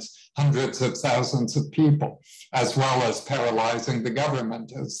inconvenience hundreds of thousands of people, as well as paralyzing the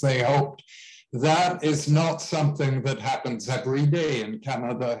government, as they hoped. That is not something that happens every day in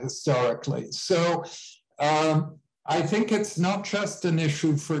Canada historically. So I think it's not just an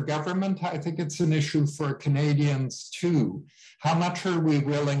issue for government. I think it's an issue for Canadians too. How much are we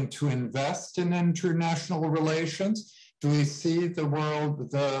willing to invest in international relations? Do we see the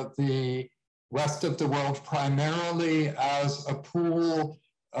world, the rest of the world primarily as a pool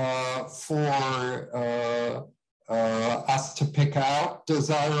for us to pick out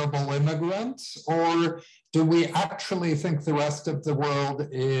desirable immigrants? Or do we actually think the rest of the world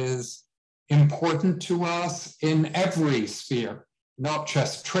is important to us in every sphere, not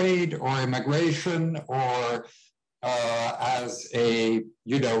just trade or immigration or as a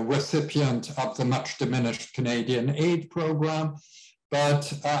recipient of the much diminished Canadian aid program,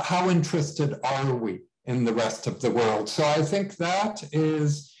 but how interested are we in the rest of the world? So I think that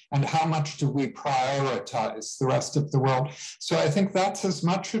is, and how much do we prioritize the rest of the world? So I think that's as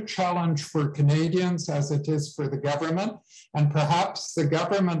much a challenge for Canadians as it is for the government. And perhaps the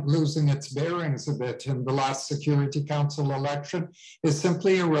government losing its bearings a bit in the last Security Council election is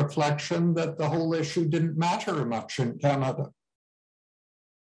simply a reflection that the whole issue didn't matter much in Canada.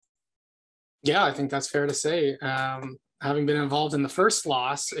 Yeah, I think that's fair to say. Having been involved in the first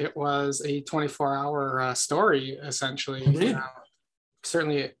loss, it was a 24-hour story, essentially.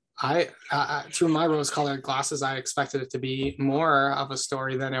 Certainly, through my rose-colored glasses, I expected it to be more of a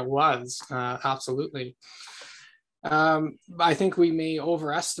story than it was. Absolutely. I think we may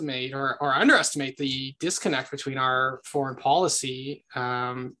overestimate or underestimate the disconnect between our foreign policy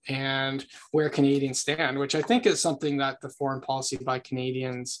and where Canadians stand, which I think is something that the foreign policy by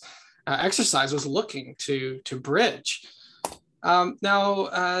Canadians exercise was looking to bridge.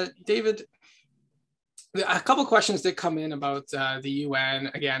 Now, David, a couple of questions did come in about the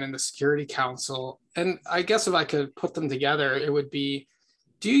UN again and the Security Council. And I guess if I could put them together, it would be,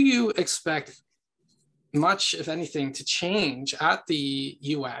 do you expect much, if anything, to change at the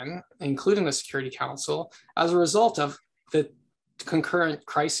UN, including the Security Council, as a result of the concurrent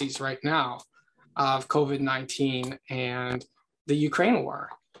crises right now of COVID-19 and the Ukraine war?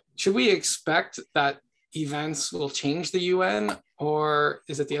 Should we expect that events will change the UN, or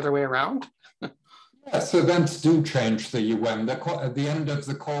is it the other way around? Yes, events do change the UN. At the end of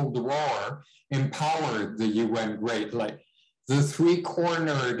the Cold War, empowered the UN greatly. The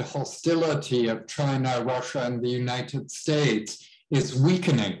three-cornered hostility of China, Russia, and the United States is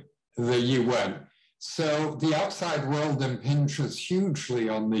weakening the UN. So the outside world impinges hugely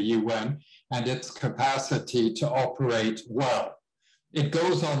on the UN and its capacity to operate well. It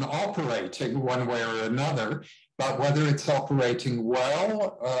goes on operating one way or another, but whether it's operating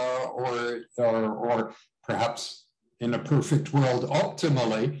well or perhaps in a perfect world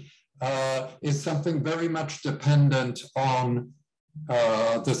optimally, is something very much dependent on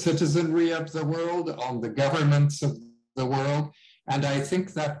the citizenry of the world, on the governments of the world. And I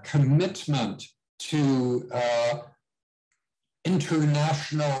think that commitment to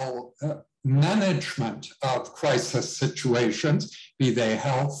international management of crisis situations, be they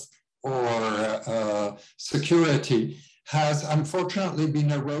health or security, has unfortunately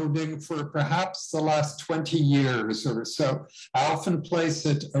been eroding for perhaps the last 20 years or so. I often place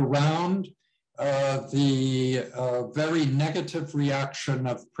it around the very negative reaction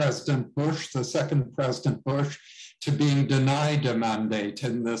of President Bush, the second President Bush, to being denied a mandate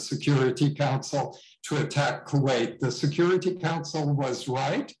in the Security Council to attack Kuwait. The Security Council was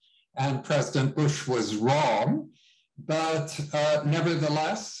right and President Bush was wrong. But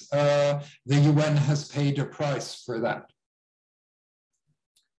nevertheless, the UN has paid a price for that.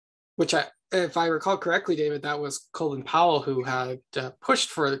 Which, if I recall correctly, David, that was Colin Powell who had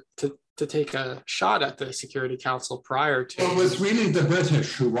pushed to take a shot at the Security Council prior to. Well, it was really the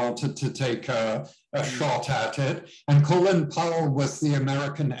British who wanted to take a shot at it. And Colin Powell was the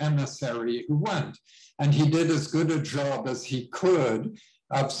American emissary who went. And he did as good a job as he could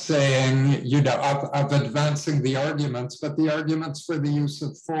of saying, of advancing the arguments, but the arguments for the use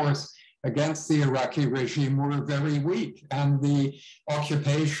of force against the Iraqi regime were very weak. And the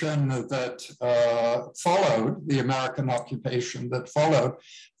occupation that followed, the American occupation that followed,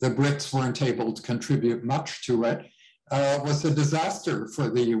 the Brits weren't able to contribute much to it, was a disaster for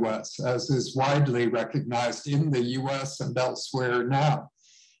the US, as is widely recognized in the US and elsewhere now.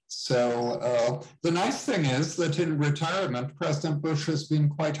 So the nice thing is that in retirement, President Bush has been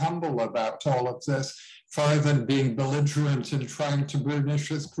quite humble about all of this, far than being belligerent and trying to burnish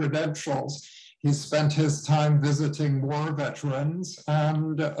his credentials. He spent his time visiting war veterans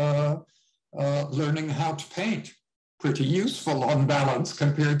and learning how to paint. Pretty useful on balance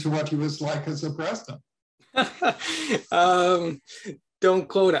compared to what he was like as a president. Don't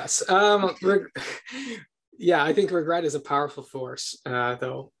quote us. Yeah, I think regret is a powerful force,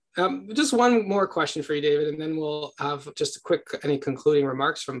 though. Just one more question for you, David, and then we'll have just any concluding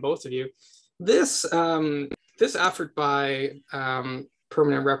remarks from both of you. This effort by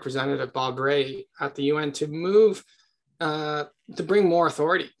Permanent Representative Bob Rae at the UN to move to bring more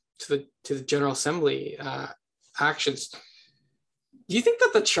authority to the General Assembly actions. Do you think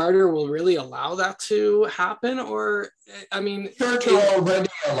that the charter will really allow that to happen? Or, I mean, the charter already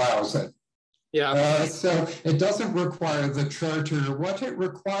allows it. Yeah. So it doesn't require the charter. What it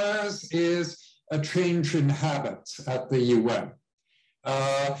requires is a change in habits at the UN.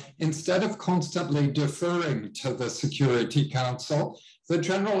 Instead of constantly deferring to the Security Council, the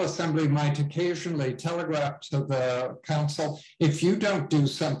General Assembly might occasionally telegraph to the Council, if you don't do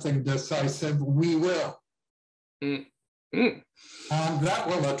something decisive, we will. And that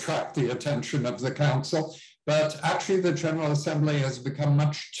will attract the attention of the Council. But actually, the General Assembly has become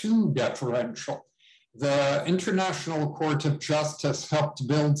much too deferential. The International Court of Justice helped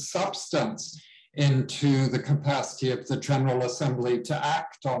build substance into the capacity of the General Assembly to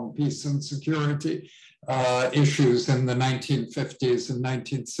act on peace and security issues in the 1950s and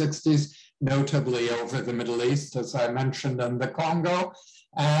 1960s, notably over the Middle East, as I mentioned, and the Congo.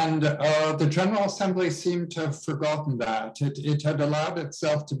 And the General Assembly seemed to have forgotten that. It had allowed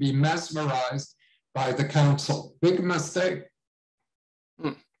itself to be mesmerized by the Council. Big mistake.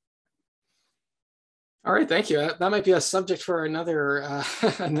 All right, thank you. That might be a subject for another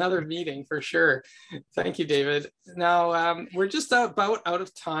another meeting for sure. Thank you, David. Now, we're just about out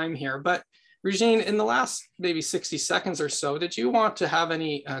of time here, but Regine, in the last maybe 60 seconds or so, did you want to have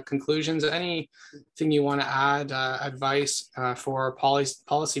any conclusions, anything you want to add, advice for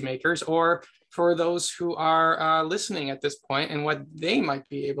policymakers or for those who are listening at this point and what they might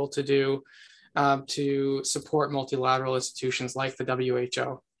be able to do to support multilateral institutions like the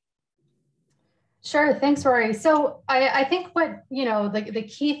WHO? Sure, thanks, Rory. So I think what, the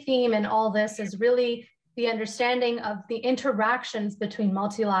key theme in all this is really the understanding of the interactions between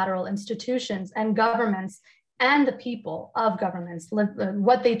multilateral institutions and governments and the people of governments,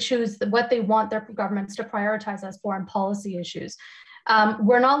 what they choose, what they want their governments to prioritize as foreign policy issues.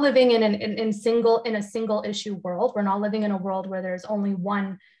 We're not living in a single issue world. We're not living in a world where there's only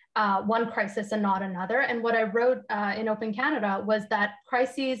one crisis and not another. And what I wrote in Open Canada was that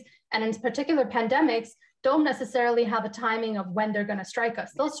crises, and in particular pandemics, don't necessarily have a timing of when they're going to strike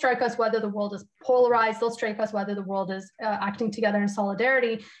us. They'll strike us whether the world is polarized. They'll strike us whether the world is acting together in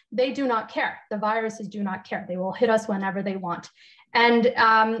solidarity. They do not care. The viruses do not care. They will hit us whenever they want. And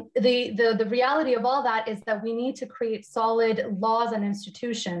the reality of all that is that we need to create solid laws and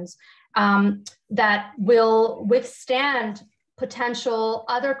institutions that will withstand potential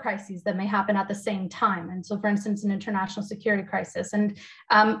other crises that may happen at the same time. And so, for instance, an international security crisis. And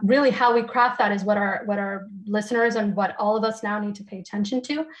really how we craft that is what our listeners and what all of us now need to pay attention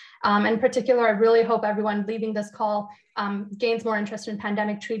to. In particular, I really hope everyone leaving this call gains more interest in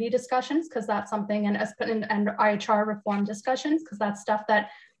pandemic treaty discussions, because that's something, and IHR reform discussions, because that's stuff that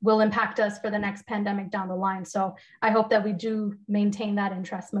will impact us for the next pandemic down the line. So I hope that we do maintain that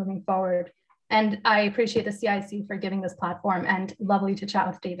interest moving forward. And I appreciate the CIC for giving this platform, and lovely to chat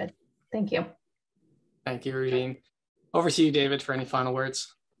with David. Thank you. Thank you, Regine. Over to you, David, for any final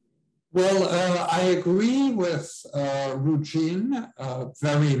words. Well, I agree with Regine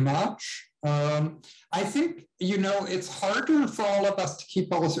very much. I think, it's harder for all of us to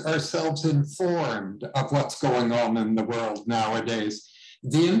keep ourselves informed of what's going on in the world nowadays.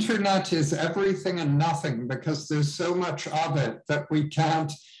 The internet is everything and nothing because there's so much of it that we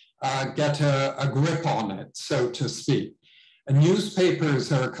can't get a grip on it, so to speak.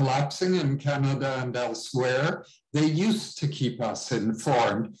 Newspapers are collapsing in Canada and elsewhere. They used to keep us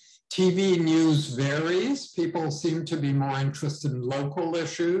informed. TV news varies. People seem to be more interested in local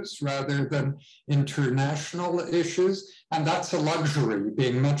issues rather than international issues. And that's a luxury,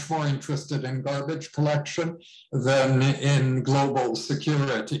 being much more interested in garbage collection than in global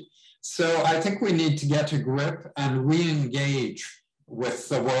security. So I think we need to get a grip and re-engage with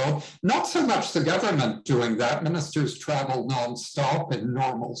the world. Not so much the government doing that. Ministers travel nonstop in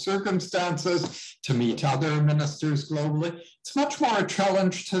normal circumstances to meet other ministers globally. It's much more a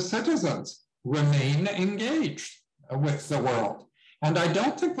challenge to citizens. Remain engaged with the world. And I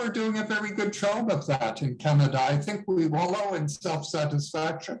don't think we're doing a very good job of that in Canada. I think we wallow in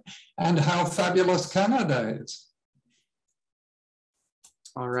self-satisfaction and how fabulous Canada is.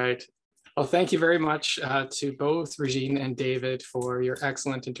 All right. Well, thank you very much to both Regine and David for your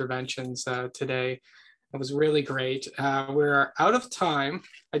excellent interventions today. It was really great. We're out of time.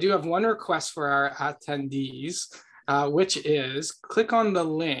 I do have one request for our attendees, which is click on the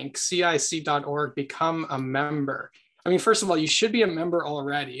link, cic.org, become a member. I mean, first of all, you should be a member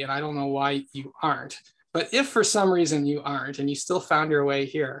already, and I don't know why you aren't. But if for some reason you aren't and you still found your way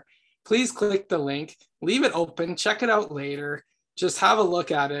here, please click the link, leave it open, check it out later. just have a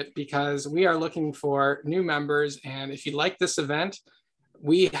look at it, because we are looking for new members. And if you like this event,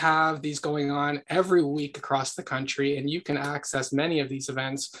 we have these going on every week across the country, and you can access many of these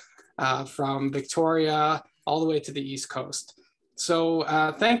events from Victoria all the way to the East Coast. So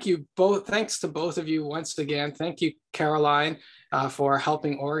thank you both. Thanks to both of you once again. Thank you, Caroline, for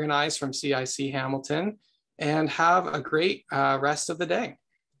helping organize from CIC Hamilton, and have a great rest of the day.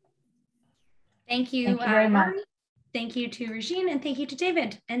 Thank you, Thank you very much. Thank you to Regine, and thank you to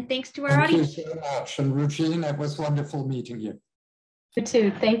David, and thanks to our audience. Thank you so much. And Regine, it was wonderful meeting you. You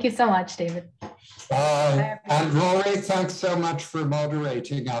too. Thank you so much, David. Bye. And Rory, thanks so much for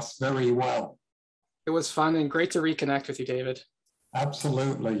moderating us very well. It was fun and great to reconnect with you, David.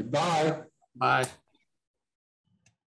 Absolutely. Bye. Bye.